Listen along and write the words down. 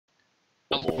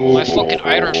My fucking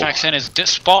Irish accent is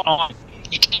this spot on.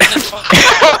 You can't even fucking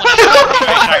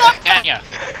can ya?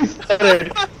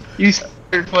 You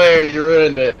started player, you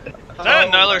ruined it. Is that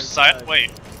another side?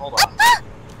 Wait, hold on.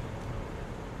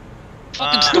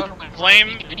 Fucking start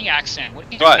blame any accent. What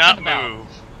are you do talking not about? move.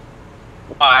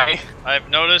 Why? I've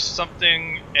noticed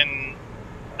something in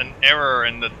an error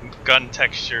in the gun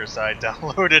textures I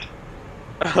downloaded.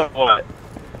 What?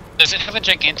 Does it have a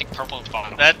gigantic purple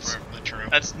bottom? That's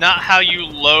not how you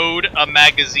load a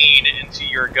magazine into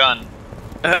your gun.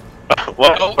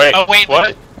 What? Oh, wait, wait,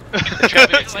 what?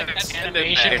 It's like an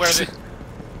animation where the...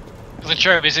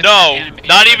 No,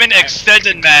 not even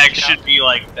extended mag should be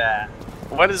like that.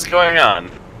 What is going on?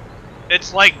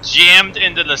 It's like jammed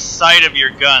into the side of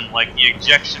your gun, like the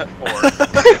ejection port.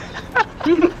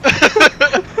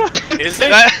 Is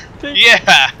it?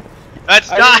 Yeah. That's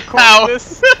not how.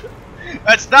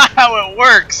 That's not how it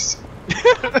works.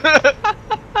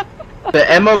 The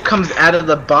ammo comes out of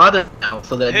the bottom now,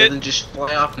 so that it doesn't just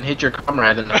fly off and hit your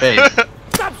comrade in the face.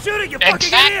 Stop shooting, you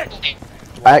fucking idiot!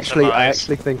 I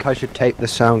actually think I should take the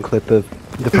sound clip of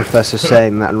the professor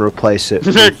saying that and replace it,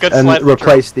 and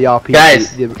replace the RPG.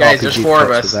 Guys, there's four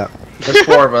of us. There's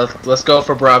four of us. Let's go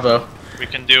for Bravo. We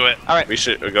can do it. Alright. We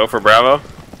should go for Bravo?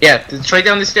 Yeah, straight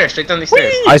down the stairs, straight down these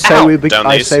stairs. I say we begin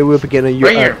a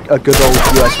good old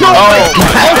US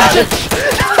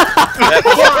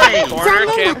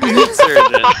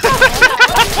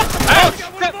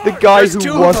The guy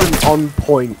who wasn't on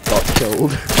point got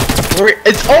killed.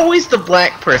 It's always the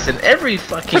black person, every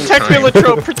fucking protect time. Me,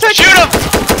 Latrobe, protect Shoot him!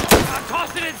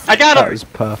 I got him! That was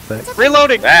perfect.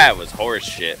 Reloading! That was horse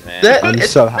shit, man. I'm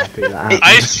so happy that happened.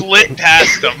 I slid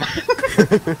past him.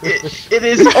 It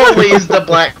is always the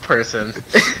black person.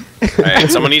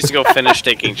 Alright, someone needs to go finish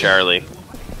taking Charlie.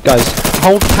 Guys,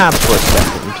 hold tab for a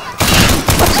second.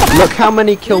 Look how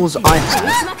many kills I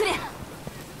have.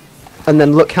 And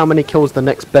then look how many kills the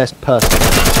next best person.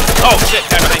 Oh shit,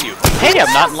 guy behind you. Hey,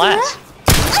 I'm not in last.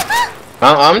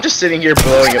 I'm just sitting here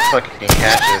blowing up fucking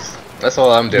caches. That's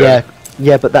all I'm doing.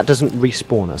 Yeah, but that doesn't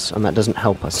respawn us, and that doesn't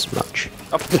help us much.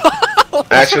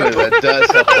 Actually, that does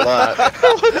help a lot.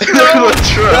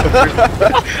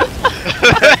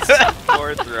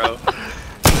 Fourth row.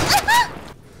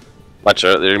 Watch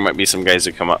out, there might be some guys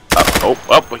who come up. Oh,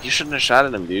 you shouldn't have shot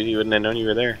at him, dude. You wouldn't have known you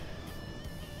were there.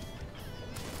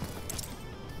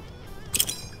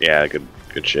 Yeah, good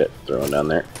shit. Throwing down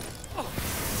there.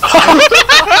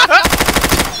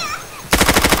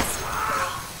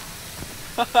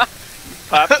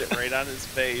 Popped it right on his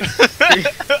face.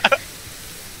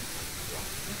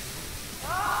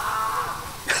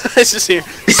 I just hear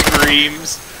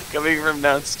screams coming from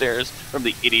downstairs from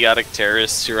the idiotic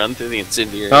terrorists who run through the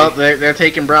incendiary. Oh, they're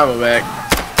taking Bravo back.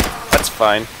 That's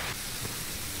fine.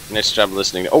 Nice job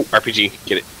listening. Oh, RPG,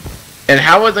 get it. And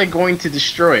how are they going to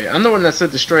destroy it? I'm the one that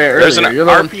said destroy it earlier. There's an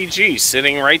RPG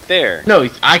sitting right there. No,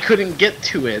 I couldn't get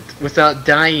to it without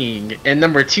dying. And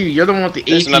number two, you're the one with the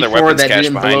AT4 that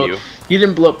didn't blow. You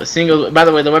didn't blow up a single. By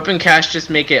the way, the weapon cache just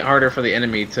make it harder for the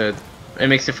enemy to. It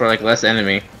makes it for like less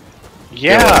enemy.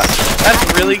 Yeah, that's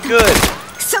really good.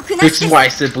 Which is why I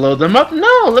said blow them up.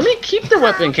 No, let me keep the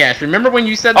weapon cache. Remember when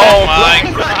you said that? Oh my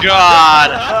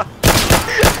god!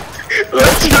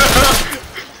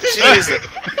 Jesus.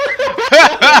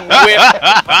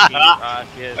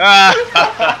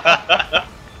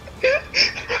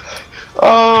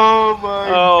 Oh my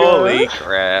god. Holy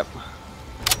crap.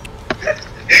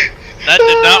 That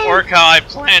did not work how I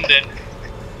planned it.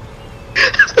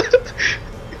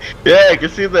 Yeah, I can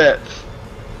see that.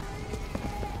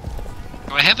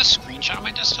 Do I have a screenshot of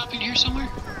my desktop in here somewhere?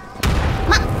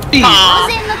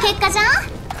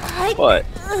 What?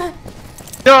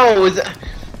 No, is that...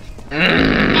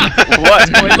 What?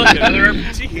 Wait, look, another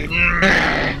RPG.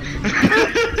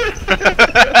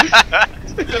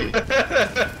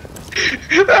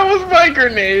 That was my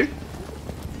grenade.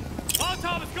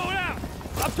 Molotov is going out!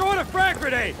 I'm throwing a frag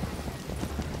grenade!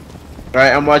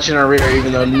 Alright, I'm watching our rear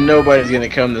even though nobody's gonna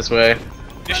come this way.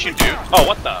 Yes, you do. Oh,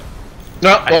 what the?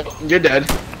 No, well, you're dead.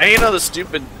 And you know the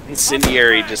stupid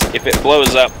incendiary, just if it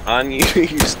blows up on you, you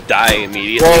just die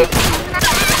immediately. Well,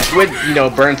 it would, you know,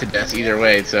 burn to death either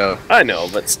way, so... I know,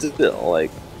 but still,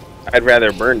 like, I'd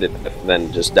rather burn to death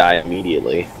than just die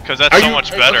immediately. Because that's so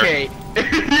much better. Okay.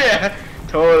 Yeah,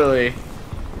 totally.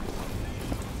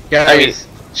 Guys,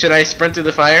 should I sprint through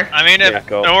the fire? I mean, if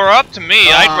it were up to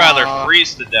me, I'd rather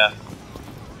freeze to death.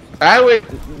 I would...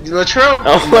 Latrobe...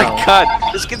 Oh my god,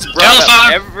 this gets brought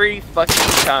up every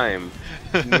fucking time.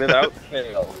 Without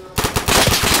fail.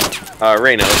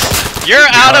 Reynos. You're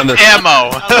out of ammo!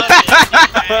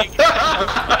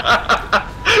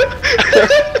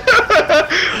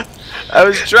 I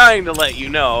was trying to let you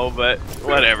know, but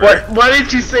whatever. Why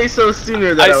didn't you say so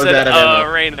sooner that I was out of ammo?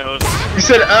 Reynos. You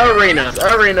said Reynos.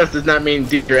 Reynos does not mean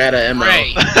dude, you're out of ammo.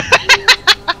 Right.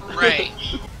 Right.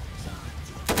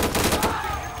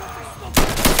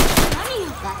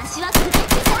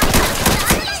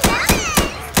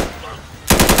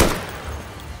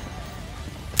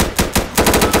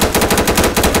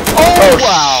 Oh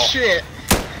wow. Shit.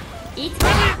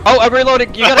 Oh, I'm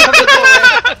reloading. You gotta come to the door,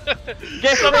 Ray.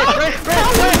 Get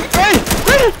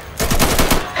Ray.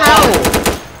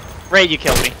 How? Ray, you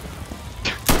killed me.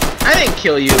 I didn't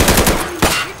kill you.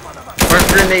 Our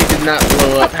grenade did not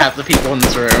blow up half the people in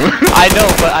this room. I know,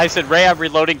 but I said, Ray, I'm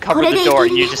reloading, cover the door,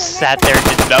 and you just sat there and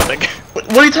did nothing.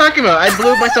 What are you talking about? I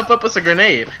blew myself up with a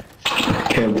grenade.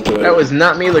 That was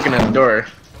not me looking at the door.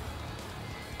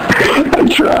 I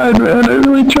tried, man. I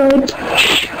really tried.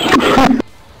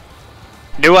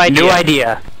 New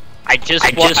idea. I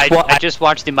just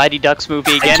watched the Mighty Ducks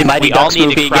movie again. We all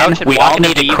need to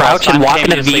crouch and walk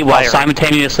in a V while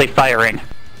simultaneously firing.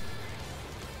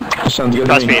 Sounds good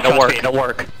Trust to me, me. it'll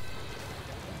work.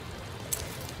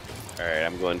 Alright,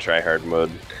 I'm going try hard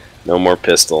mode. No more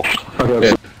pistol.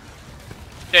 Okay.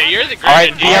 Yeah, you're the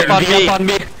Alright, grenadier. V up on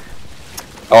me.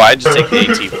 Oh, I just take the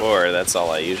AT4. That's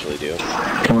all I usually do.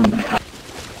 Come on.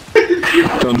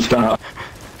 Don't stop.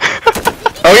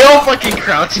 Are we all fucking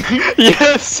crouching?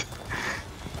 Yes.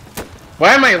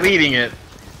 Why am I leading it?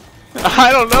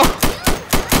 I don't know.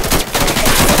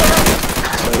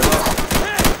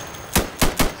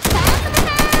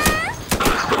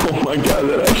 Oh my god,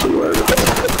 that actually worked.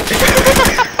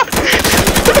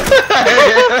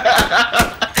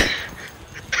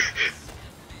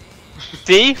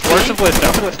 See? Words of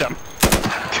wisdom.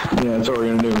 Yeah, that's what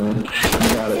we're gonna do, man. You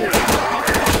got it.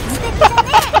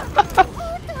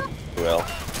 Well.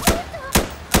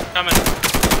 Coming.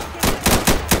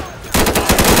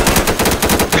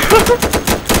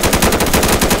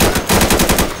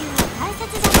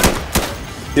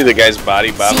 See the guy's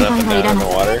body bobbing up and down in the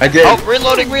water? I did. Oh,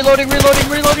 reloading.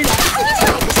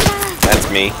 That's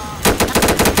me.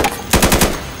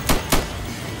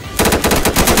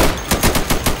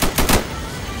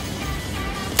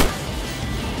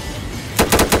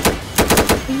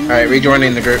 Alright,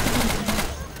 rejoining the group.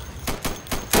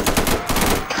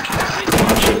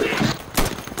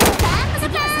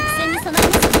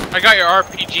 I got your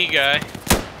RPG guy.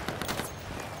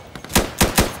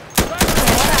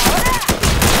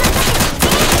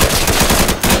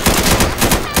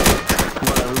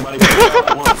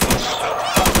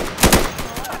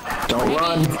 Don't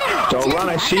run. Don't run.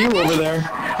 I see you over there.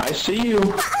 I see you.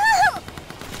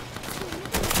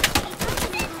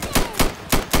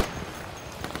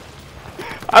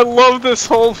 I love this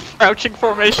whole crouching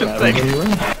formation thing.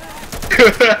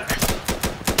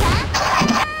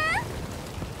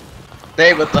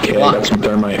 Hey, what the Okay, I got some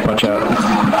thermite. Watch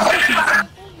out.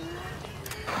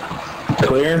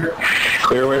 Clear.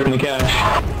 Clear away from the cache.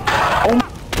 Oh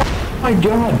my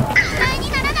god.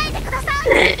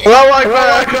 Oh my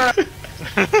god!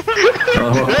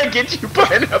 Did I get you,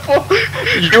 Pineapple?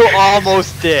 You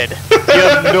almost did. You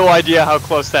have no idea how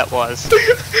close that was.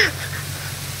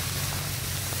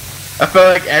 I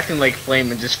felt like acting like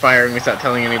Flame and just firing without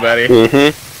telling anybody.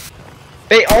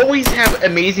 They always have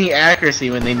amazing accuracy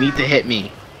when they need to hit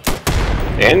me.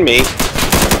 And me.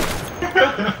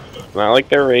 Not like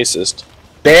they're racist.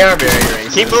 They are very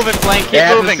racist. Keep moving, Flame. Keep it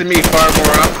moving. happens to me far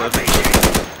more often.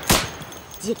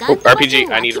 Oh, RPG,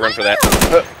 I need to run for that.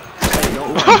 Hey,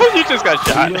 don't run. You just got What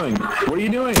shot. are you doing? What are you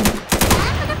doing? I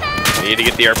need to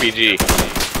get the RPG.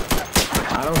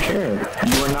 I don't care.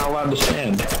 You are not allowed to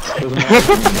stand. Doesn't matter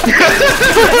to me.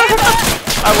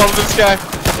 I love this guy. At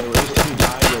least if you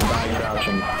die, you'll die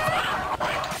crouching.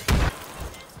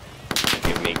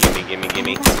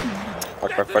 Gimme.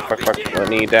 Fuck. Let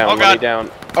me down, Oh, let God. me down.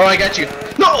 Oh, I got you.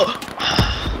 No!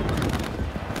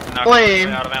 Knocked Flame.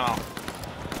 me out of ammo.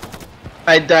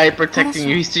 I died protecting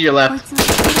you. He's to your left.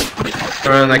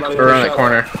 Around that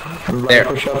corner. Everybody There.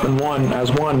 push up in one,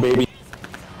 as one, baby.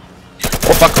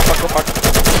 Oh fuck.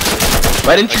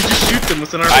 Why didn't you just shoot them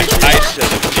with an I RPG? should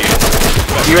have,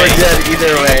 dude. You were dead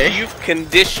either way. You've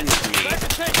conditioned me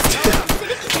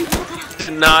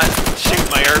to not shoot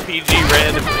my RPG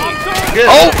randomly. Good.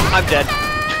 Oh, I'm dead.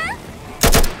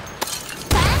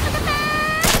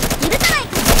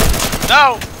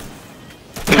 No!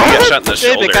 You got shot in the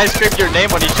Hey, shoulder. the guy screamed your name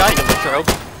when he shot you in the throat.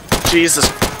 Jesus.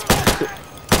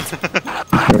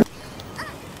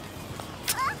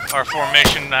 Our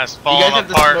formation has You fallen guys have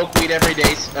to apart. smoke weed every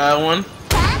day, one?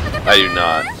 I do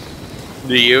not.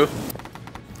 Do you?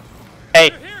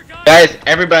 Hey, guys,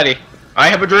 everybody, I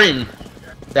have a dream.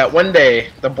 that one day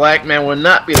the black man will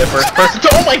not be the first person to.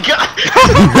 Oh my god!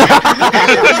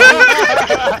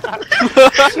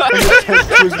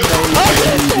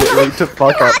 to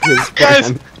fuck up his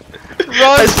Guys,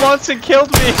 Ron Swanson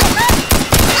killed me.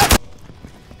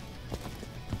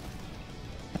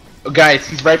 Oh, guys,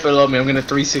 he's right below me. I'm gonna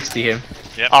 360 him.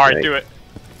 Yep. Alright, do it.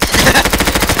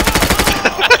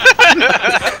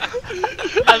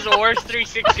 That's the worst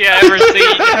 360 I ever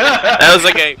seen. That was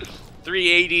like a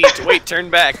 380. Wait, turn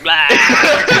back. Blah.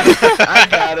 I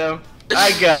got him.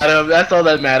 I got him. That's all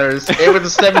that matters. It was a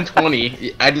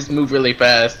 720. I just moved really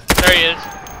fast. There he is.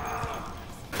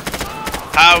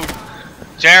 How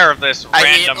dare this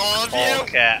random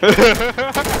cat?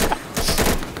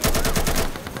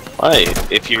 Why?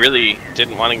 If you really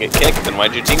didn't want to get kicked, then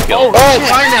why'd your team kill? Oh,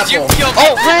 pineapple! You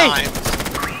killed Ray!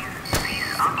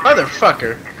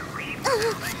 Motherfucker.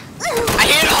 I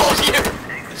hit all of you!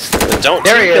 Then don't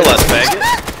There team he kill is. us, faggot.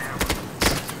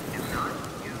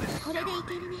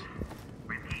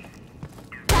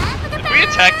 Did we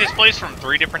attack this place from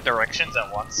 3 different directions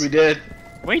at once? We did.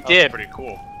 We That was did. pretty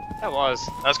cool. That was.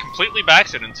 That was completely by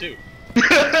accident too.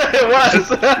 It was.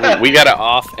 We gotta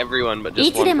off everyone but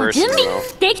just one person, though.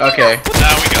 Okay.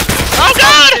 Now we got this. Oh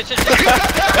god!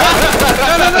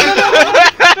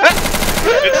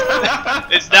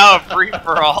 It's now a free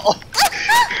for all.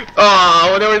 Oh,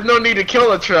 well, there was no need to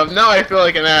kill a Trump. Now I feel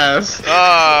like an ass.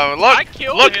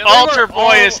 Look, Altar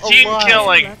Boy is team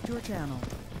killing.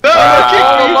 No, don't kick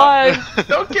me. alive.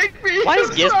 Don't kick me. Why is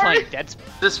I'm Giz sorry. playing Dead Space?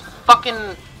 This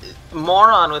fucking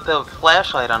moron with a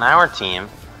flashlight on our team.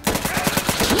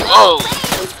 Whoa!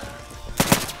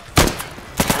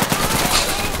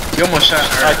 You almost shot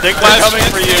her. I think we're coming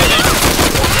for you.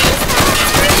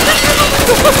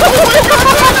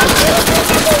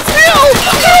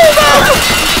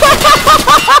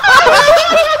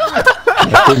 I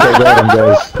think I got him,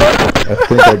 guys. I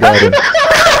think I got him.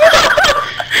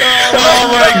 Oh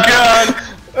my god!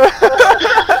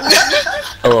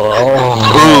 Oh,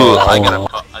 Ooh, I got him.